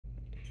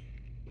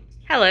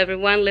Hello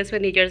everyone, Liz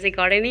with New Jersey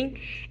Gardening,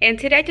 and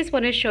today I just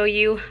want to show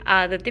you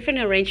the different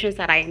arrangements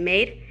that I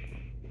made.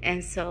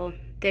 And so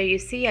there you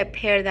see I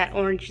paired that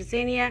orange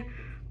zinnia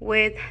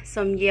with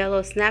some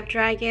yellow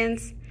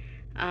snapdragons,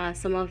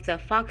 some of the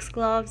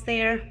foxgloves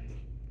there,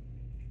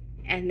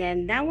 and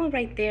then that one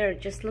right there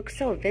just looks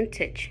so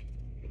vintage.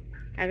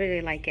 I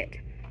really like it.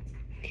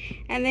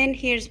 And then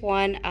here's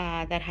one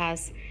that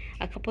has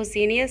a couple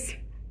zinnias.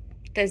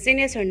 The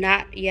zinnias are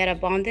not yet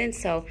abundant,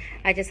 so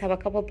I just have a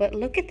couple, but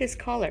look at this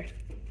color.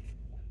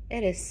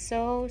 It is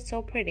so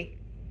pretty.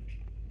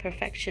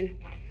 Perfection.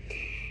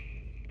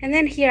 And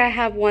then here I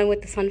have one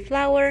with the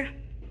sunflower,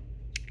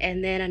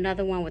 and then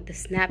another one with the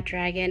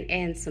snapdragon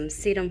and some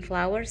sedum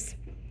flowers.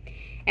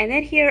 And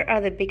then here are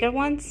the bigger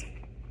ones,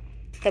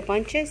 the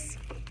bunches.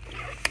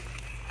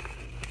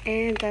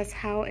 And that's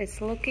how it's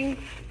looking.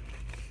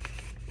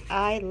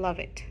 I love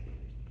it.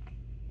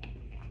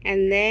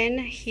 And then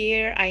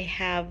here I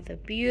have the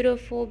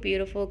beautiful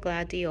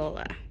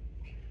gladiola.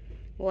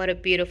 What a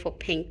beautiful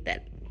pink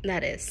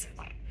that is,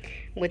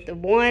 with the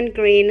one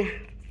green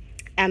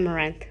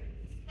amaranth.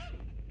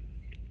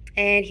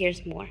 And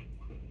here's more.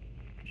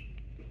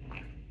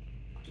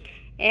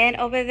 And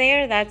over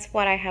there, that's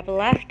what I have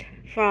left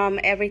from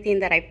everything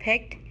that I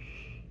picked.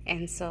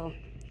 And so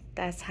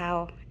that's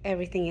how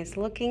everything is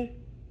looking.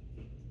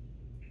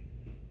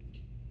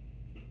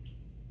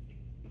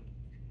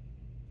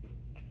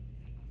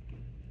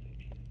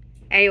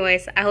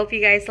 Anyways, I hope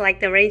you guys like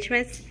the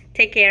arrangements.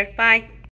 Take care. Bye.